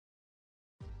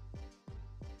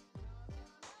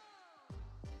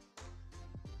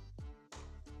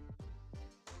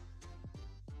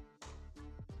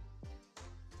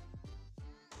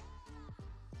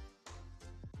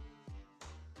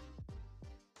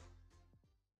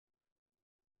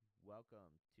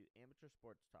welcome to Amateur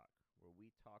Sports Talk, where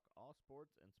we talk all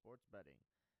sports and sports betting.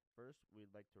 First, we'd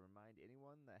like to remind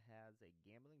anyone that has a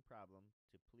gambling problem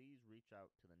to please reach out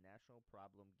to the National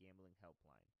Problem Gambling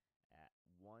Helpline at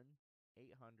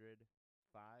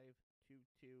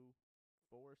 1-800-522-4700.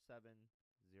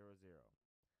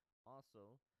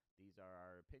 Also, these are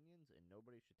our opinions, and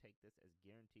nobody should take this as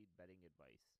guaranteed betting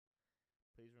advice.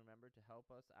 Please remember to help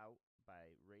us out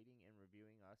by rating and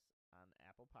reviewing us on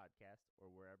Apple Podcasts or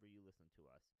wherever you listen to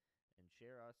us, and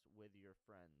share us with your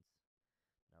friends.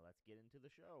 Now let's get into the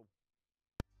show.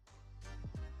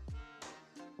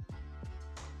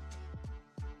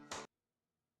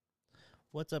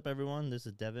 What's up, everyone? This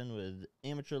is Devin with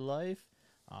Amateur Life.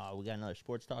 We got another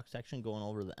sports talk section going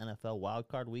over the NFL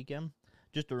wildcard weekend.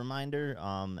 Just a reminder,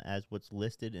 as what's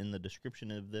listed in the description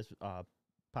of this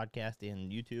podcast and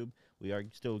YouTube, we are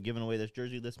still giving away this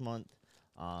jersey this month.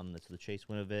 That's the Chase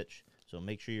Winovich. So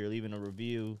make sure you're leaving a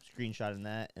review, screenshotting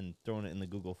that, and throwing it in the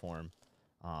Google form.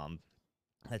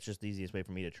 That's just the easiest way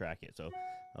for me to track it. So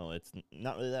it's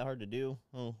not really that hard to do.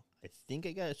 I think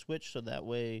I got it switched so that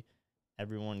way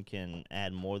everyone can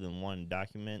add more than one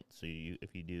document. So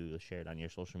if you do share it on your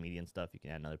social media and stuff, you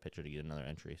can add another picture to get another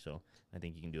entry. So I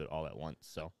think you can do it all at once.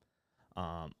 So,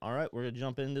 all right, we're going to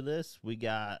jump into this. We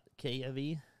got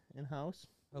KEV in-house.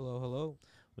 Hello.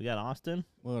 We got Austin.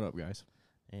 What up, guys?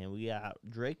 And we got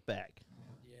Drake back.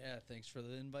 Yeah, thanks for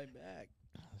the invite back.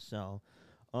 So,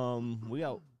 we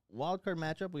got wildcard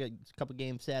matchup. We got a couple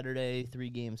games Saturday, 3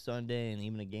 games Sunday, and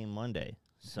even a game Monday.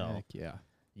 So, Heck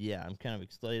yeah, I'm kind of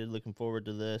excited, looking forward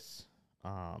to this.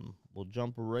 We'll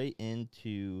jump right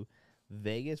into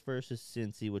Vegas versus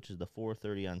Cincy, which is the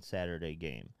 4:30 on Saturday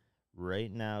game. Right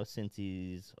now,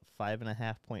 Cincy's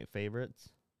 5.5-point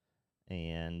favorites,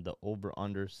 and the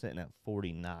over/under sitting at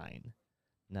 49.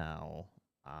 Now,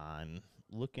 I'm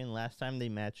looking, last time they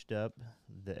matched up,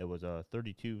 it was a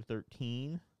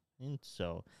 32-13, and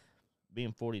so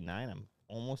being 49, I'm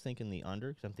almost thinking the under,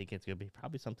 because I'm thinking it's going to be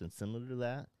probably something similar to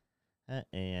that.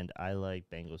 And I like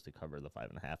Bengals to cover the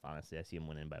 5.5. Honestly, I see them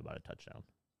winning by about a touchdown.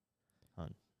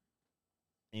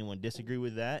 Anyone disagree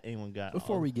with that? Anyone got?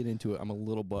 Before we get into it, I'm a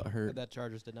little butthurt. That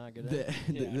Chargers did not get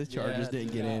The Chargers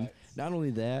didn't get in. Not only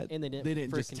that, and they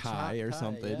didn't just tie or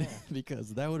something,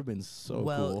 because that would have been so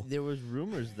cool. There was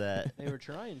rumors that they were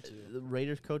trying to. The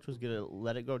Raiders coach was going to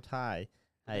let it go tie.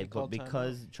 But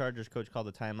because Chargers coach called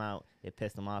the timeout, it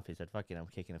pissed him off. He said, "Fuck it, I'm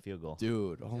kicking a field goal."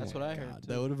 Dude, that's what I heard.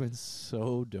 That would have been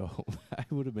so dope. I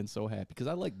would have been so happy because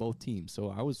I like both teams. So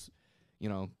I was,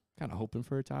 kind of hoping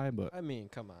for a tie. But I mean,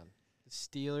 come on. The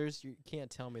Steelers, you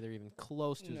can't tell me they're even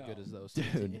close to as good as those.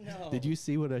 Dude, did you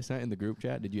see what I sent in the group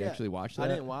chat? Did you actually watch that? I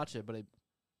didn't watch it, but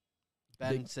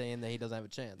Ben saying that he doesn't have a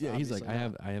chance. Yeah, he's like, I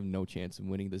have no chance in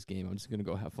winning this game. I'm just gonna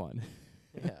go have fun.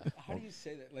 Yeah. How do you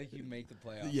say that? Like you make the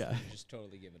playoffs? Yeah. And you just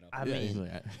totally give it up. I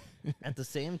mean, at the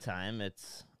same time,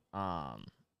 it's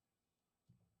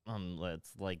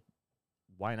it's like,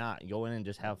 why not go in and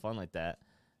just have fun like that,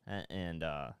 and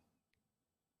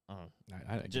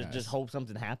just hope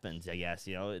something happens. I guess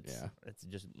it's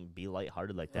just be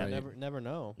lighthearted like that. Never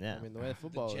know. Yeah. I mean, the way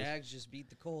football the Jags just beat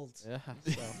the Colts. Yeah,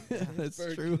 so. That's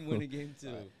Bird true. can win a game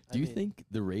too. Do you think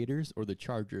the Raiders or the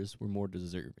Chargers were more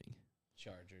deserving?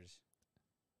 Chargers.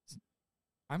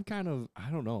 I'm kind of, I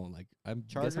don't know. Like,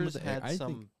 Chargers had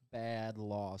some bad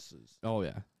losses. Oh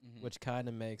yeah, Mm-hmm. Which kind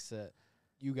of makes it.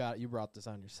 You brought this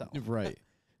on yourself, right?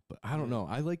 But I don't know.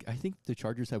 I think the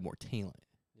Chargers have more talent.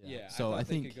 Yeah, so I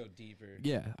think they could go deeper.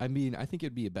 Yeah, I mean, I think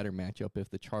it'd be a better matchup if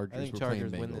the Chargers I think were Chargers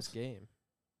playing Bengals. win this game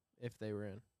if they were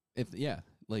in. If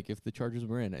the Chargers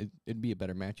were in, it'd be a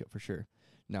better matchup for sure.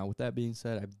 Now, with that being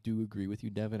said, I do agree with you,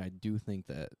 Devin. I do think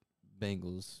that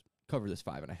Bengals cover this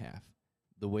 5.5.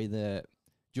 The way that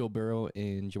Joe Burrow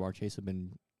and Ja'Marr Chase have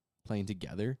been playing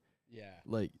together,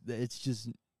 like it's just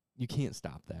you can't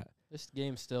stop that. This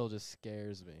game still just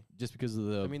scares me. Just because of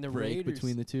the the break Raiders,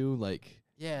 between the two, like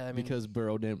because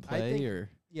Burrow didn't play,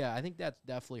 I think that's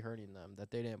definitely hurting them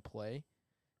that they didn't play.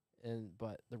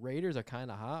 But the Raiders are kind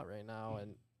of hot right now,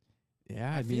 and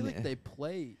I feel like they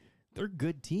play. They're a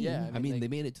good team. Yeah, I mean they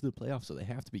made it to the playoffs, so they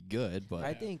have to be good. But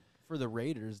I think for the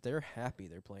Raiders, they're happy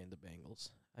they're playing the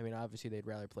Bengals. I mean, obviously they'd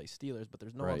rather play Steelers, but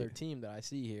there's no other team that I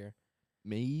see here.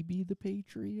 Maybe the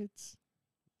Patriots.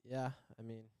 Yeah, I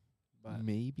mean, but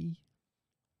maybe.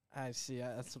 I see.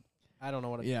 I don't know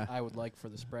what I would like for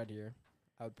the spread here.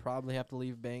 I would probably have to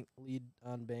lead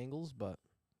on Bengals, but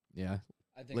yeah,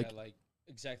 I think I like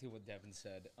exactly what Devin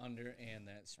said, under and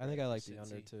that spread. I think I like the Cincy.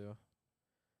 under too.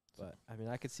 But I mean,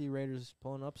 I could see Raiders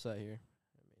pulling an upset here.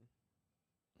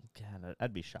 God,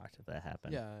 I'd be shocked if that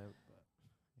happened. Yeah, but,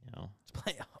 it's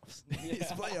playoffs.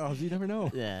 It's playoffs. You never know.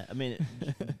 Yeah, I mean,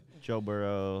 Joe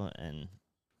Burrow and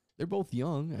they're both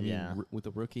young. I mean, with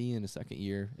a rookie in a second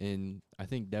year, and I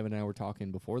think Devin and I were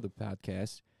talking before the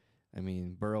podcast. I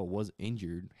mean, Burrow was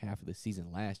injured half of the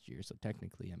season last year, so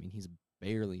technically, I mean, he's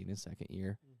barely in his second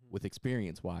year with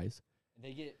experience-wise.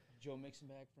 They get Joe Mixon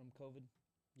back from COVID?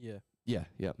 Yeah.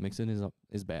 Mixon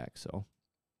is back, so.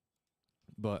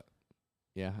 But,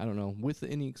 yeah, I don't know. With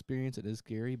any experience, it is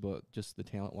scary, but just the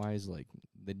talent-wise, like,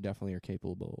 they definitely are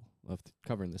capable of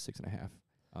covering the 6.5.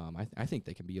 I think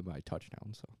they can be by a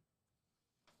touchdown, so.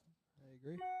 I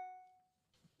agree.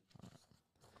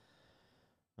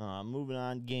 Moving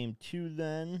on, game 2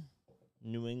 then.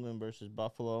 New England versus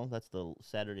Buffalo. That's the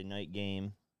Saturday night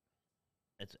game.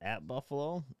 It's at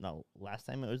Buffalo. No, last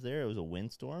time it was there, it was a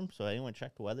windstorm. So anyone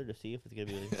check the weather to see if it's going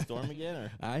to be a storm again?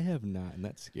 Or I have not, and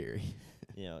that's scary.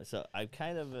 So I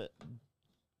kind of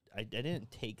I didn't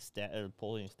take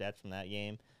polling stats from that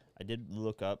game. I did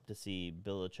look up to see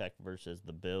Belichick versus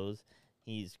the Bills.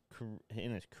 He's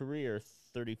in his career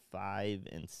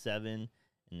 35-7,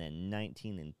 and then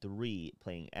 19-3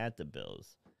 playing at the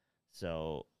Bills.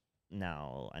 So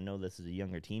now I know this is a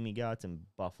younger team he got, and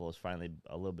Buffalo's finally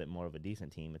a little bit more of a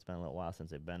decent team. It's been a little while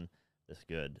since they've been this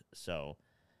good. So,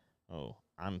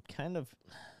 I'm kind of,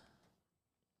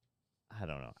 I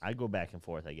don't know. I go back and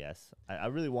forth, I guess. I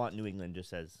really want New England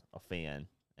just as a fan,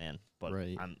 but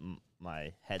right.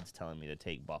 My head's telling me to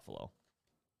take Buffalo.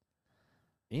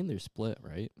 And they're split,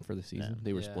 right, for the season? Yeah.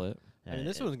 They were split. I mean,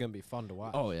 this one's going to be fun to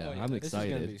watch. Oh, yeah. I'm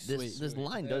excited. This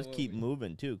line does keep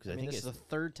moving, too. Because I think it's the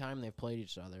third time they've played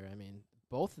each other. I mean,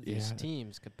 both of these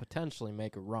teams could potentially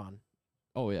make a run.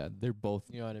 Oh, yeah. They're both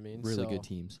you know what I mean? really good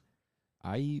teams.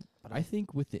 I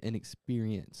think with the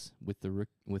inexperience, with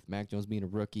Mac Jones being a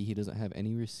rookie, he doesn't have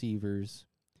any receivers.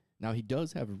 Now, he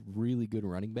does have a really good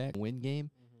running back. Win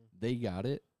game, they got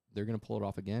it. They're going to pull it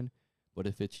off again. But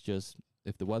if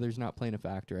the weather's not playing a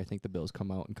factor, I think the Bills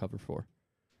come out and cover 4.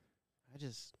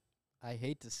 I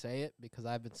hate to say it because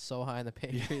I've been so high on the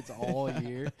Patriots all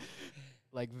year.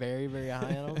 Like, very, very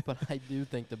high on them. But I do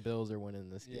think the Bills are winning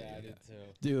this game. Yeah, I did too.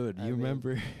 Dude, you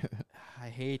remember? I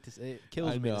hate to say it. It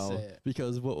kills me to say it.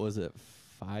 Because what was it,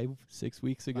 5-6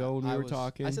 weeks ago when we were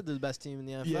talking? I said they're the best team in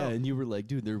the NFL. Yeah, and you were like,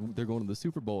 dude, they're going to the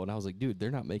Super Bowl. And I was like, dude, they're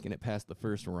not making it past the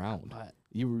first round. But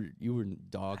you were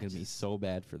dogging me so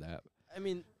bad for that. I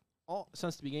mean,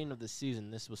 since the beginning of the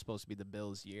season, this was supposed to be the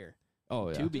Bills' year. Oh,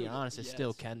 yeah. To be honest, it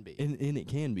still can be. And it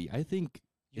can be. I think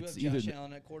it's either Josh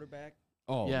Allen at quarterback.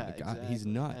 Oh, yeah, my God, he's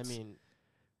nuts. I mean,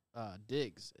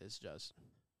 Diggs is just.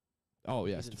 Oh,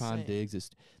 yeah, Stephon Diggs is.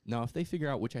 Now, if they figure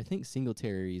out, which I think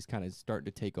Singletary is kind of starting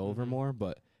to take over more,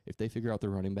 but if they figure out the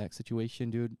running back situation,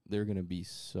 dude, they're going to be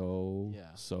so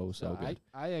good.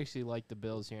 I actually like the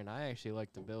Bills here, and I actually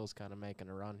like the Bills kind of making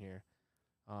a run here.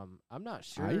 I'm not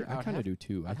sure. I kind of do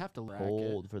too. I'd have to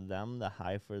cold for them. The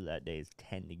high for that day is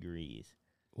 10 degrees.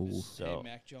 Ooh. So,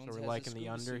 Mac Jones we're liking the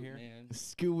under suit, here.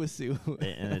 Scuba suit,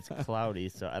 and it's cloudy,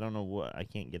 so I don't know what. I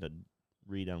can't get a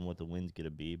read on what the wind's gonna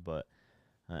be, but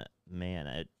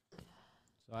man,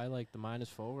 So I like the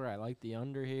 -4. I like the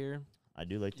under here. I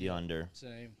do like the under.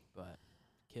 Same, but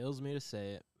kills me to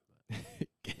say it.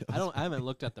 I haven't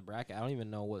looked at the bracket. I don't even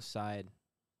know what side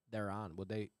they're on.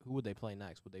 Who would they play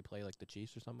next? Would they play like the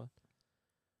Chiefs or something?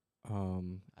 I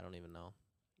don't even know.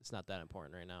 It's not that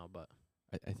important right now, but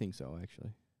I think so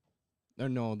actually.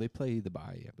 No, they play the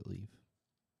bye, I believe.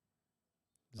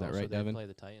 Is that right, so Devin? They play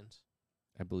the Titans.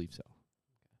 I believe so.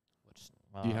 Which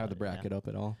do you have the bracket up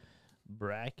at all?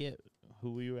 Bracket?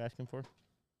 Who were you asking for?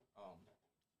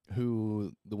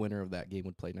 Who the winner of that game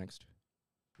would play next?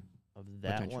 Of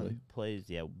that one plays,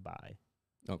 bye.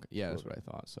 Okay, yeah, that's what I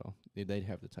thought. So they'd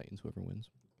have the Titans, whoever wins.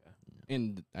 Okay.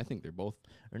 And I think they're both.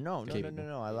 Or no,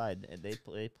 I lied. They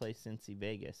play Cincy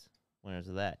Vegas. Winners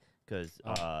of that, because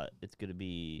it's gonna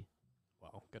be.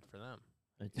 Wow, good for them.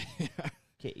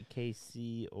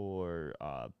 KC or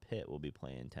Pitt will be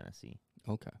playing Tennessee.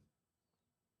 Okay.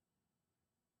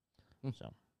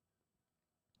 So.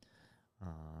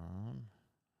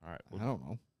 All right. I don't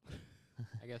know.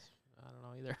 I guess I don't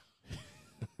know either.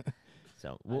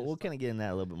 So we'll kind of get in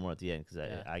that a little bit more at the end because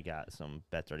I got some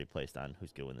bets already placed on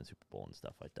who's going to win the Super Bowl and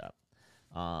stuff like that.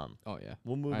 Oh yeah.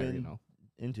 We'll move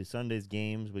into Sunday's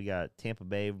games. We got Tampa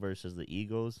Bay versus the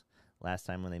Eagles. Last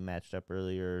time when they matched up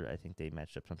earlier, I think they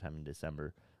matched up sometime in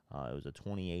December. It was a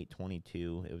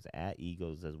 28-22. It was at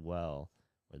Eagles as well.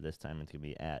 Where this time it's gonna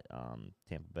be at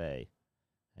Tampa Bay.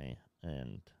 Hey,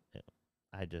 and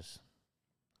I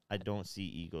don't see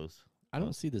Eagles. I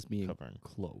don't see this being covering.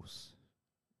 Close.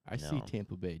 I see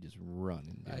Tampa Bay just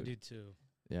running. Dude. I do too.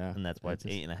 Yeah, and that's why it's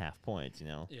 8.5 points.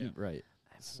 Yeah. Right.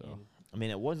 So I mean,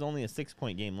 it was only a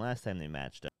 6-point game last time they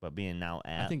matched up, but being now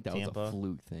at I think that Tampa, was a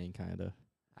fluke thing, kind of.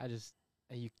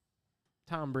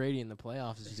 Tom Brady in the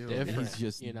playoffs is just Dude, different. he's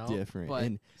just you know? different. But,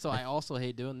 And so I also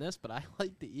hate doing this, but I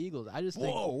like the Eagles. I just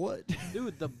think, what?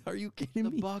 dude, Are you kidding the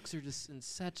me? Bucks are just in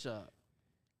such a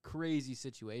crazy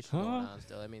situation Huh? going on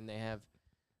still. I mean, they have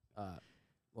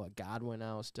Godwin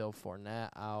out still, Fournette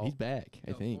out. He's back,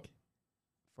 I Oh, think.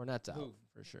 Fournette's out Who?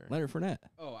 for sure. Leonard Fournette.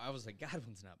 Oh, I was like,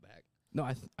 Godwin's not back. No,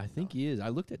 I think he is. I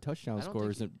looked at touchdown I don't think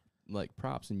scores he- and like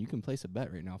props, and you can place a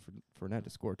bet right now for Fournette to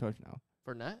score a touchdown.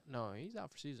 Fournette? No, he's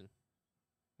out for season.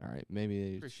 All right,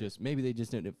 maybe Pretty it's sure. just maybe they just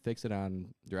didn't fix it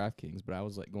on DraftKings, but I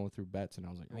was like going through bets and I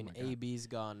was like, I mean, oh my God. AB's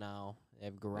gone now. They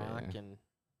have Gronk and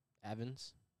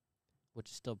Evans, which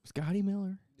is still Scotty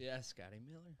Miller. Yeah, Scotty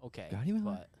Miller, okay. Scotty Miller?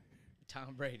 But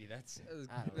Tom Brady. That's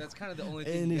I don't that's kind of the only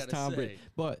thing And you it's gotta Tom say. Brady.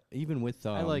 But even with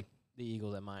I like the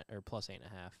Eagles at plus 8.5.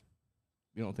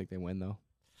 you don't think they win though?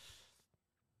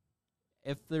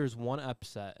 If there's one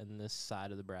upset in this side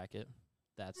of the bracket,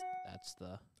 that's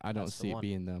the I don't That's the see it one.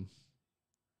 being them.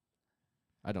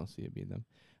 I don't see it being them.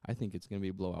 I think it's going to be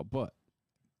a blowout. But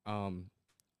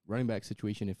running back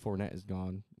situation, if Fournette is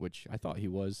gone, which I thought he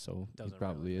was, so doesn't he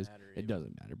probably really is. matter It either.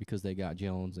 doesn't matter because they got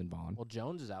Jones and Vaughn. Well,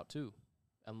 Jones is out too,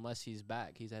 unless he's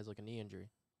back. He has like a knee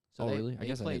injury. Oh, really? I they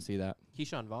guess I played, didn't see that.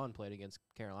 Keyshawn Vaughn played against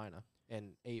Carolina and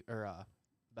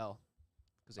Bell,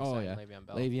 because they Oh, signed yeah. Le'Veon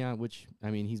Bell. Le'Veon, which,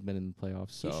 I mean, he's been in the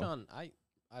playoffs. So. Keyshawn,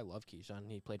 I love Keyshawn.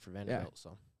 He played for Vanderbilt,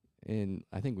 so And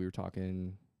I think we were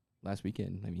talking last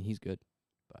weekend. I mean, he's good.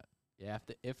 yeah.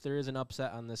 If there is an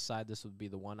upset on this side, this would be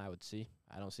the one I would see.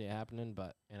 I don't see it happening,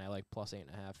 and I like plus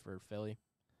 8.5 for Philly,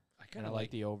 I and kind I of like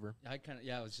the over. I kind of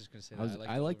I was just gonna say I, that.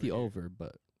 I like the here. over,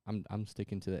 but I'm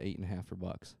sticking to the 8.5 for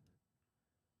Bucks.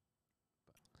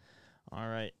 all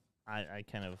right. I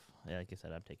kind of, like I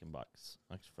said, I'm taking Bucks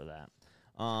for that.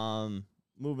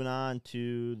 Moving on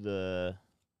to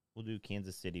we'll do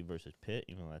Kansas City versus Pitt,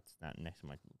 even though that's not next to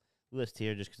my list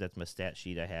here, just because that's my stat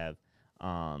sheet I have.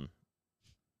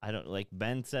 I don't, like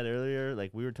Ben said earlier,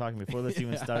 like we were talking before this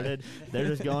even started, they're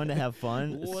just going to have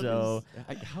fun. So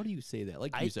How do you say that?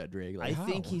 Like I- you said, Drake. I Like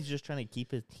think how? he's just trying to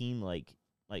keep his team like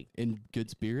in good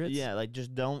spirits. yeah, like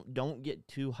just don't get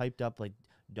too hyped up. Like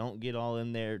don't get all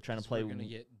in there trying to 'Cause play. We're gonna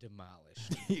get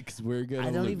demolished. because we're gonna.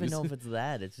 I don't lose. even know if it's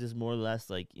that. It's just more or less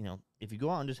like, if you go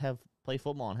out and just play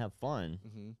football and have fun,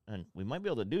 Mm-hmm. and we might be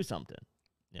able to do something.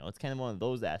 It's kind of one of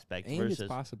those aspects. And versus it's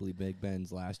possibly Big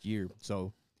Ben's last year,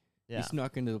 so yeah, he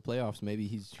snuck into the playoffs. Maybe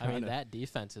he's I trying mean, to. that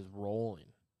defense is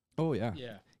rolling. Oh yeah,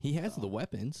 Yeah. he has the So-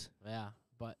 weapons. Yeah,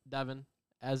 but Devin,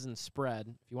 as in spread,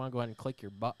 if you want to go ahead and click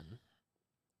your button,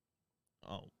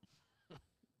 oh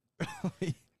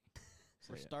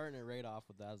we're starting it right off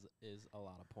with that is a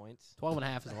lot of points.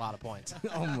 12.5 is a lot of points,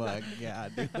 Oh my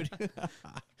god, dude!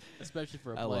 especially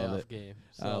for a I love playoff it. game.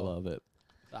 I So love it.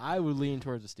 I would lean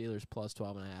towards the Steelers plus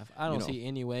 12.5. I don't know. see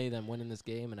any way them winning this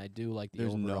game, and I do like the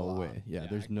There's over a no lot. way. Yeah, Yeah,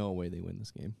 there's I- no way they win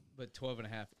this game. But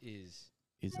 12.5 is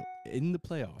Is in the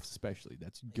playoffs, especially.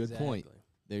 That's a good point.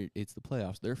 Exactly. It's the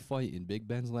playoffs. They're fighting. Big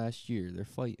Ben's last year. They're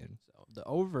fighting. So the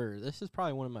over. This is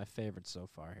probably one of my favorites so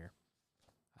far here.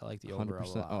 I like the over a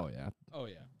 100%. lot. Oh yeah. oh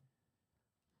yeah.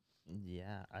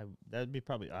 yeah, that'd be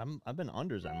probably. I've been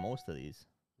unders on most of these.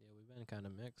 Yeah, we've been kind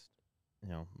of mixed.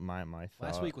 My thought.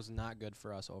 Last week was not good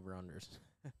for us over unders.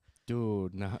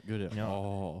 Dude, not good at No.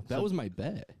 all. That So- was my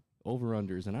bet. Over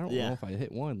unders, and I don't Yeah. know if I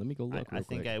hit one. Let me go look. I real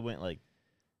think quick. I went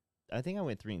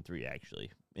 3-3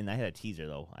 actually, and I had a teaser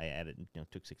though. I added,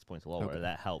 took 6 points lower. Okay.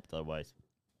 That helped. Otherwise,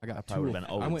 I got probably two. would've Of, been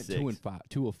 0 I and went 2 and 6. 5.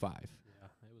 2 of 5. Yeah,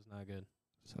 it was not good.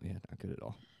 So yeah, not good at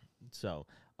all. so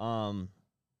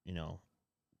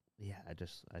yeah.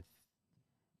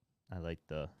 I like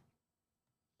the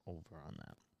over on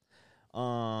that.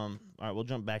 All right, we'll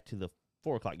jump back to the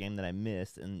 4:00 game that I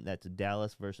missed, and that's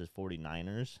Dallas versus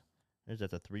 49ers.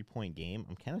 That's a 3-point game.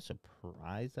 I'm kind of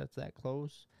surprised that's that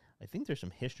close. I think there's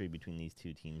some history between these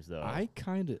two teams, though. I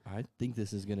think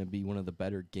this is going to be one of the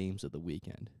better games of the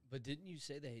weekend. But didn't you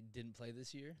say they didn't play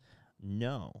this year?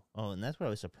 No. Oh, and that's what I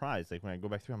was surprised. Like when I go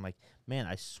back through, I'm like, man,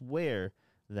 I swear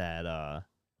that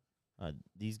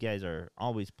these guys are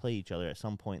always play each other at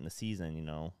some point in the season,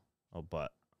 Oh,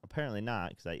 but apparently not,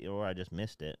 because I just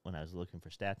missed it when I was looking for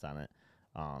stats on it.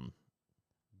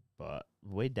 But the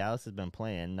way Dallas has been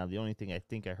playing, now the only thing I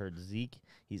think I heard Zeke,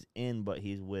 he's in, but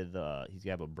he's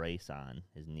got a brace on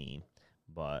his knee.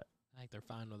 But I think they're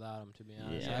fine without him, to be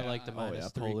honest. Yeah. I like the Oh, minus yeah,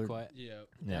 3 Pollard. quite. Yeah.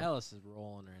 yeah, Dallas is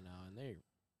rolling right now, and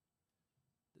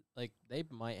they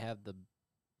might have the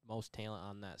most talent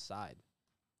on that side,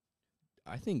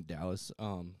 I think Dallas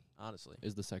honestly.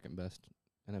 is the second best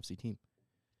NFC team.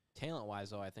 Talent-wise,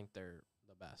 though, I think they're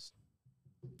the best.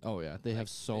 Oh yeah, they Like, have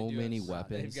so They do many have some-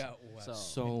 weapons. They've got weapons.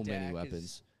 So many Dak weapons.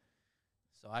 Is,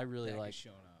 So I really Dak like is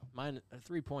showing up. mine.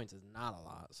 3 points is not a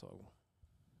lot, so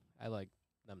I like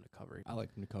them to cover it. I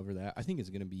like them to cover that. I think it's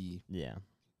gonna be Yeah.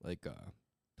 like a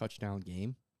touchdown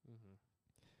game. Mm-hmm.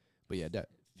 But yeah,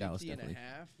 Dallas 50 and a definitely.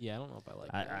 half? Yeah, I don't know if I like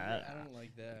I- that. I don't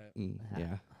like that.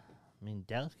 Yeah, I mean,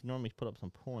 Dallas can normally put up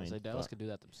some I points. say Dallas but could do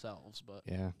that themselves, but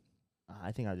yeah.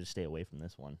 I think I'll just stay away from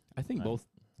this one. I think I- both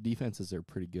defenses are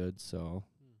pretty good, so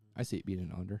I see it being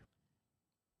an under.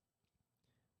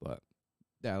 But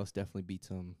Dallas definitely beats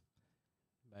them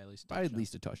by at least by at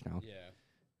least a touchdown. Yeah.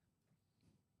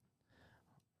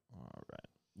 All right.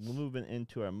 We're moving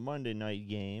into our Monday night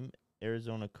game,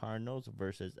 Arizona Cardinals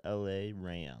versus LA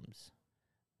Rams.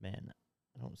 Man,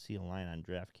 I don't see a line on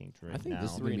DraftKings right I think now.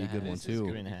 this is gonna be a good one This is too.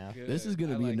 gonna be 3.5. good. This is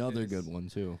gonna I be like another this. good one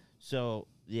too. So,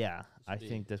 yeah, I be-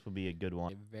 think this will be a good a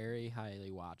one. very highly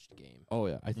watched game. Oh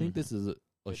yeah, I think Mhm. this is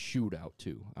a shootout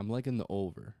too. I'm liking the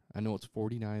over. I know it's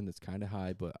 49. That's kind of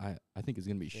high, but I think it's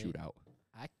gonna be a Yeah. shootout.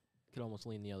 Could almost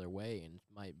lean the other way and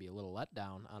might be a little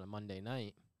letdown on a Monday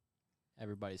night.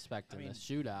 Everybody's expecting mean- a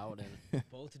shootout, and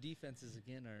Both defenses,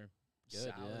 again, are Good,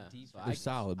 solid yeah. So defense. They're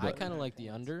solid, I but kind of like the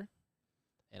Points. under,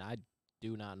 and I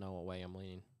do not know what way I'm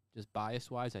leaning. Just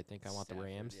bias-wise, I think I want the Stafford,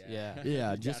 Rams. yeah.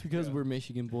 yeah, You just gotta because go. we're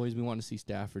Michigan boys, we want to see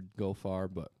Stafford go far.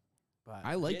 But But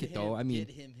I like Get it though. him- I mean,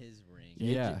 get him his ring.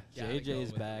 Yeah. Gotta go JJ's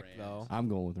with the back Rams. though. I'm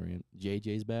going with Ram.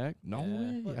 JJ's back. No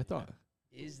Yeah. way. I thought.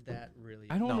 Is that really?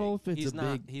 I don't No, know if it's he's a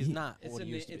not. big. He's he- not It's what a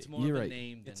he na- used to it's be. more You're of a right.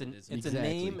 name than It's it an is it's Exactly. a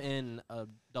name and a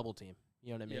double team.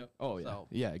 You know what I mean? Yep. Oh yeah, So-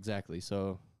 yeah, exactly.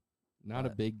 So, not a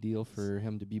But- big deal for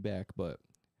him to be back, but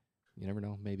you never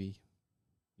know. Maybe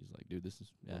he's like, dude, this is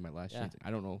one of Yeah, my last yeah. chances.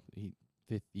 I don't know.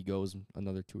 If he goes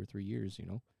another 2 or 3 years, you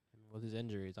know. With his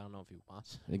injuries, I don't know if he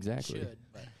wants. Exactly. Should,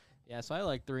 but yeah. So I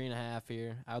like 3.5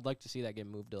 here. I would like to see that get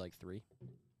moved to like 3.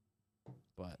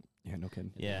 But Yeah, no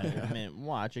kidding. Yeah, I mean,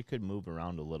 watch, it could move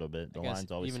around a little bit. The I guess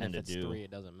lines always even tend if to it's do. 3,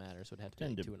 it doesn't matter. So it'd have to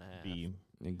Tend be to 2.5. be.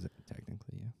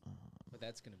 Technically, yeah. But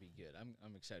that's gonna be good.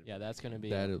 I'm excited. Yeah, for that that's gonna game. be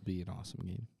That'll be an awesome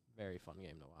game. a very fun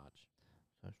game to watch.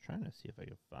 I was trying to see if I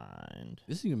could find.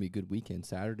 This is gonna be a good weekend.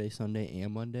 Saturday, Sunday,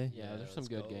 and Monday. Yeah, Yeah, there's some let's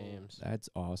good go. games. That's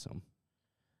awesome.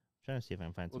 Trying to see if I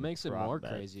can find. What some makes it prop more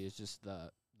bets. crazy is just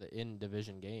the in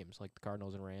division games like the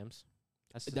Cardinals and Rams.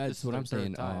 That's this is what their I'm third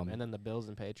saying, time. And then the Bills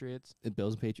and Patriots. The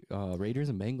Bills, Raiders,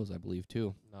 and Bengals, I believe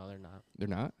too. No, they're not. They're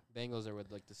not. Bengals are with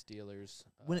like the Steelers.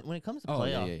 When it comes to Oh,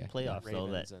 yeah, playoff, yeah, yeah. playoffs though,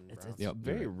 that Ravens and it's Browns. Yep, you're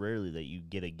very right. rarely that you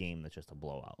get a game that's just a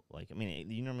blowout. Like I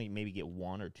mean, you normally maybe get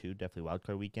 1 or 2, definitely wild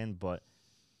card weekend, but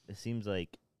it seems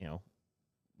like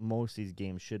most of these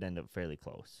games should end up fairly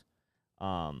close.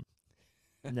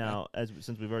 Now,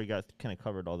 since we've already got kind of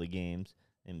covered all the games,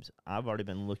 I've already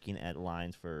been looking at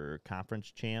lines for conference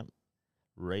champ.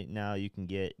 Right now, you can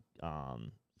get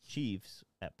Chiefs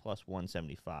at plus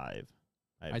 175.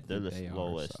 I They're think the they are,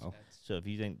 lowest. so. That's So if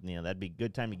you think that'd be a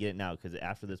good time to get it now because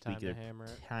after this Time week, to they're hammer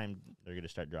it. they're gonna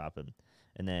start dropping.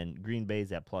 And then Green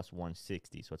Bay's at plus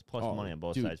 160, so it's plus Oh, money on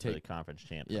both dude, sides for the take- conference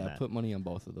champ. on Yeah, that. put money on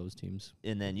both of those teams.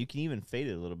 And then you can even fade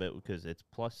it a little bit because it's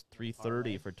plus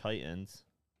 330 for Titans,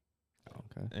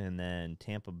 Okay. and then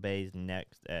Tampa Bay's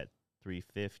next at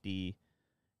 350.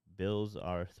 Bills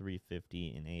are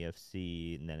 350 in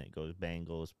AFC, and then it goes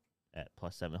Bengals at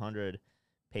plus 700.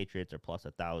 Patriots are plus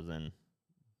 1,000.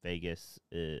 Vegas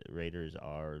Raiders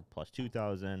are plus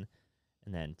 2,000.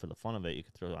 And then for the fun of it, you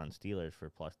could throw on Steelers for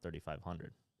plus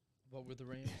 3,500. what were the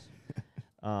Rams?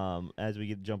 As we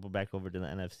get jumping back over to the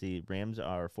NFC, Rams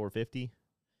are 450.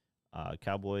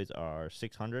 Cowboys are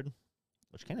 600,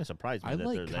 which kind of surprised me I that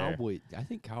like they're there. Cowboys. I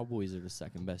think Cowboys are the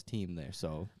second best team there.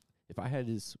 So if I had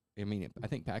I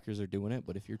think Packers are doing it,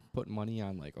 but if you're putting money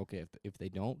on if they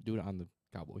don't, do it on the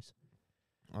Cowboys.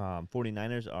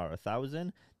 49ers are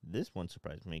 1,000. This one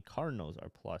surprised me. Cardinals are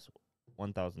plus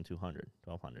 1,200,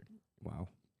 1,200. Wow,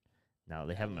 Now,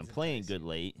 they That haven't been one's playing enticing. good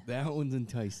late, that one's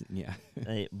enticing. Yeah,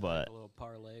 but a little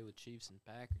parlay with Chiefs and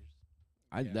Packers.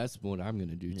 Yeah. that's what I'm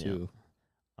gonna do Yeah. too.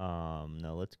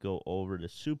 now let's go over to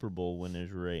Super Bowl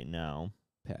winners right now.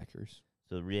 Packers.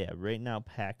 So, yeah, right now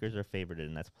Packers are favored,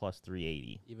 and that's plus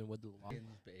 380. Even with the loss.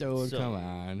 Dude, So- come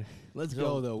on. Let's So-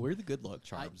 go though. We're the good luck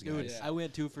charms, Dude, guys. Yeah. I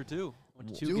went 2 for 2. Went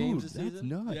to 2 Dude, games this that's season,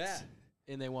 nuts. Yeah.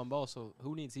 and they won both. So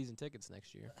who needs season tickets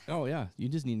next year? Oh yeah, you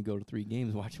just need to go to 3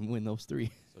 games, watch them win those 3.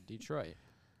 So Detroit,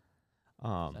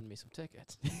 send me some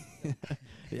tickets.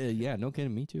 Yeah, no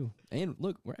kidding, me too. And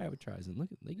look, we're advertising. Look,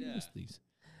 they give us Yeah. these.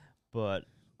 But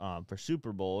for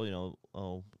Super Bowl,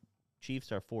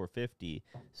 Chiefs are 450.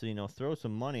 So, throw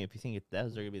some money if you think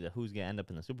those are going to be who's going to end up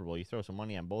in the Super Bowl. You throw some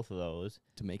money on both of those.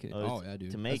 To make it. Oh, Oh, it's yeah,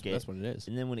 dude. to make That's what it is.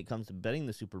 And then when it comes to betting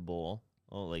the Super Bowl,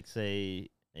 like say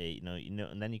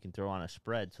and then you can throw on a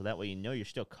spread, so that way you're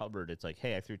still covered. It's like,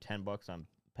 hey, I threw $10 on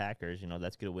Packers,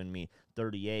 that's gonna win me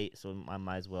 38, so I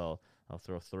might as well I'll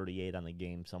throw 38 on the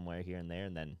game somewhere here and there,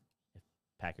 and then if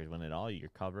Packers win it all, you're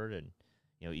covered, and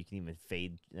you can even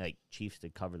fade like Chiefs to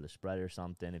cover the spread or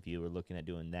something if you were looking at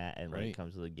doing that, and when it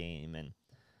comes to the game, and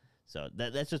so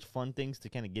that's just fun things to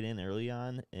kind of get in early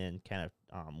on and kind of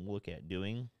look at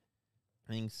doing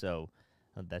things. So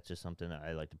that's just something that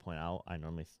I like to point out. I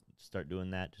normally start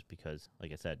doing that just because,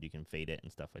 like I said, you can fade it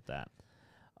and stuff like that.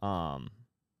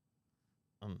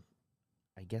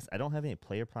 I guess I don't have any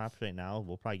player props right now.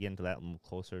 We'll probably get into that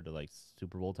closer to like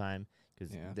Super Bowl time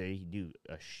because they do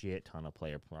a shit ton of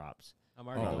player props. I'm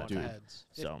already going heads.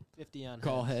 So 50 on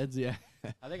call heads, yeah.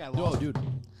 I think I lost. Oh, dude,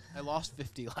 I lost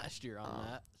 50 last year on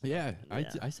that. Yeah,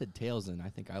 I said tails, and I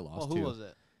think I lost. Well, who was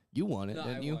it? You won it, No,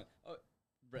 didn't I you? won. Oh,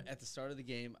 at the start of the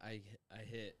game, I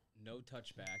hit no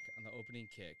touchback on the opening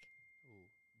kick.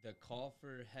 The call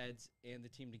for heads and the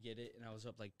team to get it, and I was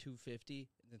up like 250.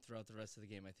 And then throughout the rest of the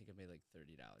game, I think I made like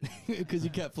 $30 because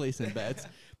you kept placing bets.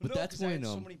 But no, that's I when had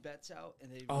so many bets out,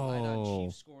 and they relied on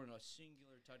Chiefs scoring a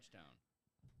singular touchdown.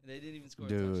 And they didn't even score a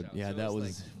touchdown. Yeah, so that was.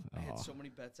 was Like, I had so many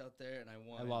bets out there, and I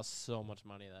won. I lost so much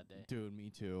money that day. Dude,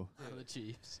 me too. On the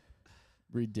Chiefs.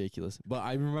 Ridiculous. But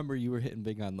I remember you were hitting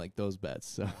big on like those bets.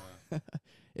 So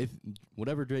if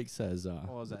whatever Drake says, what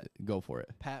was that? Go for it.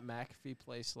 Pat McAfee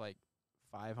placed like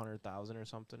 500,000 or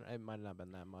something. It might not have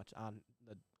been that much on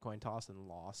the coin toss and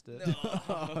lost it. No.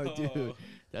 Oh, dude,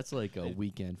 that's like a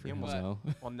weekend for him. What? Now.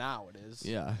 Well, now it is.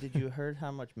 Yeah. did you heard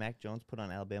how much Mac Jones put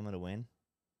on Alabama to win?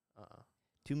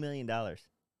 $2 million.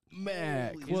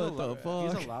 Mac, He's what the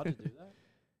fuck? He's allowed to do that?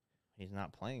 He's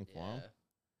not playing for him.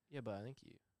 Yeah, but I think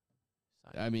you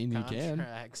I mean, you can.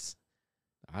 contracts.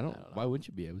 I don't. Why wouldn't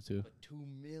you be able to? But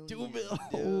 $2 million. 2 million.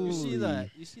 dude. You see that?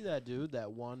 Holy. You see that dude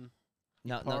that won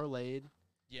No, parlayed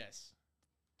Yes.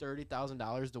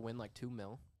 $30,000 to win like $2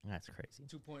 million. that's crazy.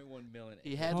 2.1 million.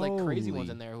 He had like crazy ones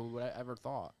Holy. in there. Who would I ever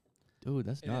thought? Dude,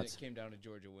 that's And then nuts. it came down to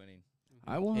Georgia winning.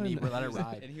 I won. And he let it was-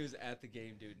 ride. And he was at the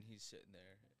game, dude, and he's sitting there.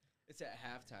 It's at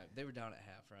halftime. They were down at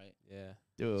half, right? Yeah.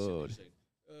 He's sitting there Dude. saying,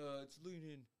 it's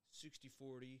leaning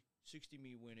 60-40. 60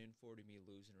 me winning, 40 me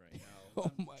losing right now.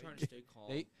 Oh I'm my trying to stay calm.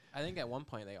 I think at one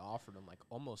point they offered him like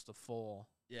almost a full.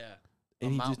 Yeah.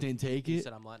 And he amount. just didn't take He it.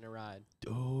 said, "I'm letting it ride."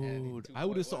 Dude, I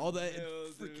would have saw that. And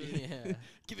 2.1 mil, freaking Yeah.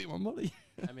 give me more money.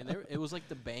 I mean, it was like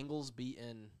the Bengals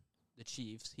beating the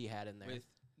Chiefs. He had in there. With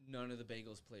none of the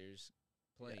Bengals players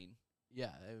playing. Yeah,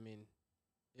 I mean,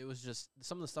 it was just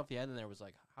some of the stuff he had in there was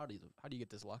like, how do you get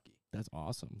this lucky? That's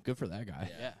awesome. Good for that guy.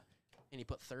 Yeah, and he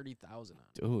put 30,000 on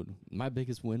it. Dude, my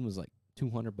biggest win was like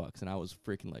 $200, and I was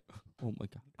freaking like, oh my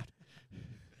god.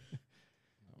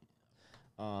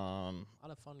 A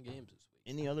lot of fun games this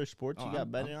week. Any other sports you Oh, got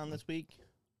I'm- betting on this week?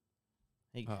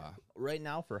 Hey, Uh, right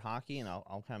now for hockey, and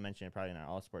I'll kind of mention it probably in our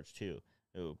all sports too.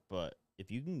 But if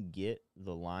you can get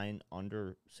the line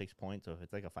under 6 points, so if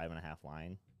it's like a 5.5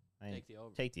 line, Take the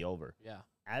over. take the over. Yeah.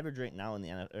 Average right now in the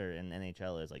in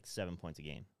NHL is like 7 points a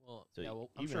game. Well, So yeah.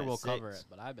 Well, I'm even sure at we'll cover 6. it,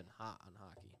 but I've been hot on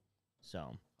hockey.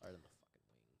 So Harder than the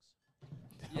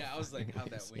fucking Wings. Yeah, I was like,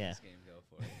 how'd that Wings Yeah. game go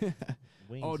for you?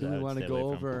 Wings, oh, do I we would want to stay away go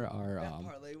from. over our? That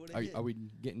parlay would've hit. Are we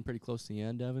getting pretty close to the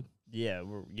end, Devin? Yeah,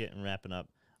 we're wrapping up.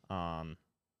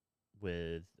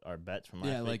 With our bets from last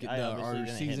Yeah, like week. I obviously our didn't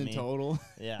hit season me. total.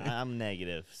 Yeah, I'm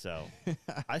negative. So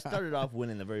I started off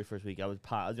winning the very first week. I was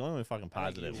the only one fucking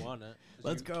I think positive. you won it. 'Cause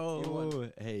Let's you won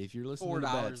go. Hey, if you're listening to the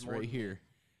 $4 bets more right than me. here.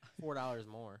 $4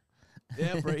 more.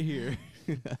 Yep, right here.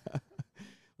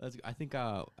 Let's. I think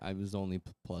I was only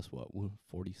plus what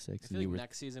 46, I and feel you like were.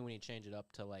 next season when you change it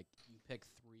up to like you pick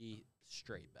 3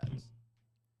 straight bets,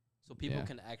 so people Yeah.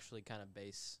 can actually kind of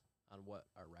base on what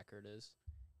our record is.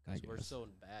 I Because we're guess. so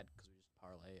bad because we just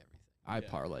parlay everything. I Yeah.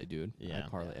 parlay, dude. Yeah. I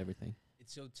parlay Yeah. everything.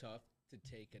 It's so tough to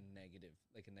take a negative.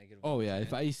 Oh yeah,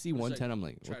 if 110. I see It's like 110, I'm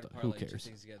like, Try what to the, who parlay two cares?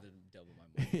 things together and double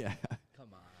my money. Yeah.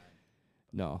 Come on.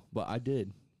 No, but I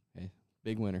did. Hey,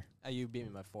 big winner. You beat me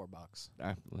by $4.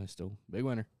 I still big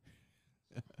winner.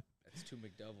 That's 2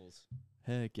 McDoubles.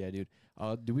 Heck yeah, dude.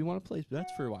 Do we want to play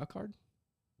bets for a wild card?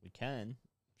 We can.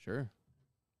 Sure.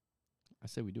 I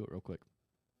say we do it real quick.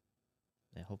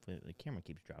 Yeah, hopefully the camera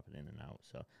keeps dropping in and out.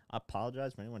 So I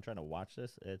apologize for anyone trying to watch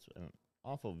this. It's an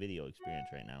awful video experience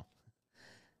right now.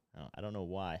 I don't know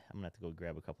why. I'm gonna have to go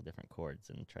grab a couple different cords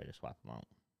and try to swap them out.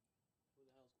 Who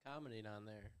the hell's commenting on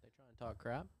there? They trying to talk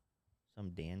crap?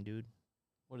 Some Dan dude.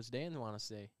 What does Dan want to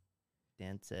say?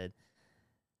 Dan said,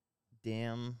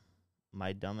 "Damn,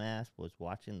 my dumbass was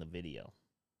watching the video."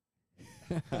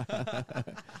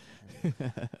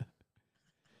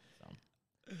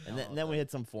 And then we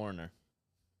had some foreigner.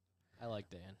 I like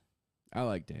Dan. I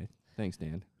like Dan. Thanks,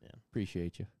 Dan. Yeah.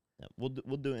 Appreciate you. Yeah, we'll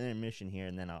do an intermission here,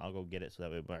 and then I'll go get it. So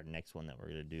that way, by our next one that we're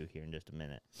gonna do here in just a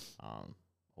minute,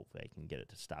 hopefully I can get it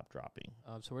to stop dropping.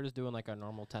 So we're just doing like our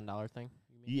normal $10 thing.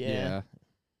 You mean? Yeah.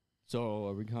 So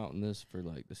are we counting this for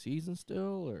like the season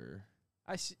still, or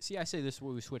I say this is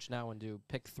what we switch now and do.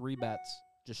 Pick 3 bets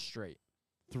just straight.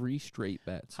 3 straight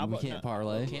bets? How We about can't not-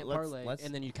 parlay. You can't parlay, let's-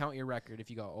 and then you count your record if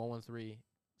you go 0-3.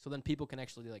 So then people can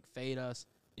actually like fade us.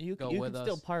 You Go can with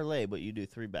still us. parlay, but you do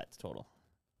 3 bets total.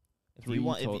 If 3 you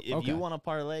want, total. if Okay. you want to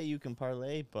parlay, you can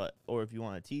parlay, or if you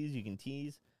want to tease, you can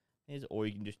tease, or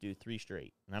you can just do 3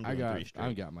 straight. And I'm doing 3 straight.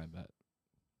 I got my bet.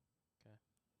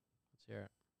 Let's hear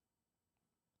it.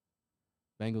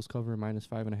 Bengals covering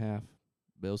 -5.5.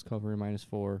 Bills covering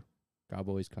 -4.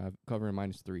 Cowboys covering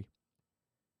 -3.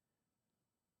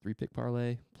 3-pick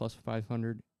parlay plus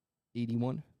 500,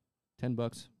 81.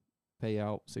 $10.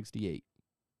 Payout 68.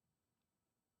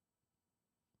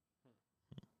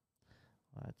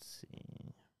 Let's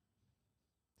see.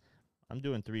 I'm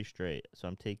doing 3 straight, so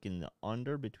I'm taking the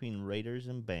under between Raiders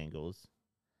and Bengals.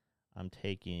 I'm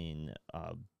taking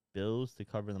Bills to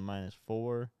cover the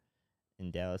 -4,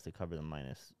 and Dallas to cover the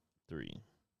 -3.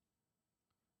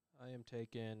 I am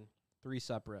taking 3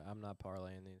 separate. I'm not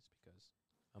parlaying these because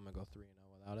I'm gonna go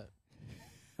 3-0 without it.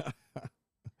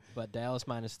 But Dallas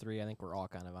 -3, I think we're all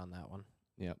kind of on that one.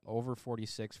 Yep. Over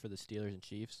 46 for the Steelers and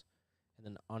Chiefs, and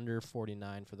then under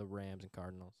 49 for the Rams and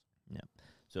Cardinals.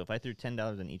 So if I threw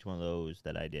 $10 on each one of those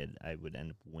that I did, I would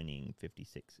end up winning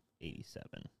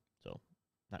 56.87. So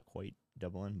not quite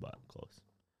doubling, but close.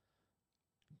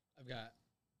 I've got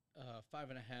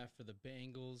 5.5 for the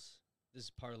Bengals. This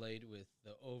is parlayed with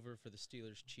the over for the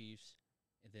Steelers, Chiefs,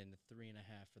 and then the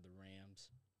 3.5 for the Rams.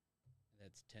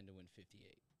 That's 10 to win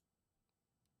 58.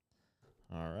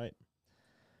 All right.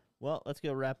 Well, let's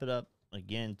go wrap it up.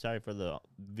 Again, sorry for the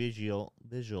visual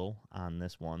on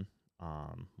this one.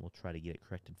 We'll try to get it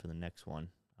corrected for the next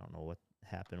one. I don't know what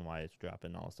happened, why it's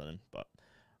dropping all of a sudden, but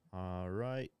all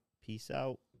right. Peace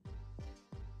out.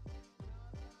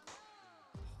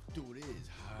 Dude, it is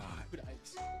hot.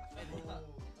 I'm glad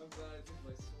I took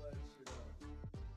my sweat.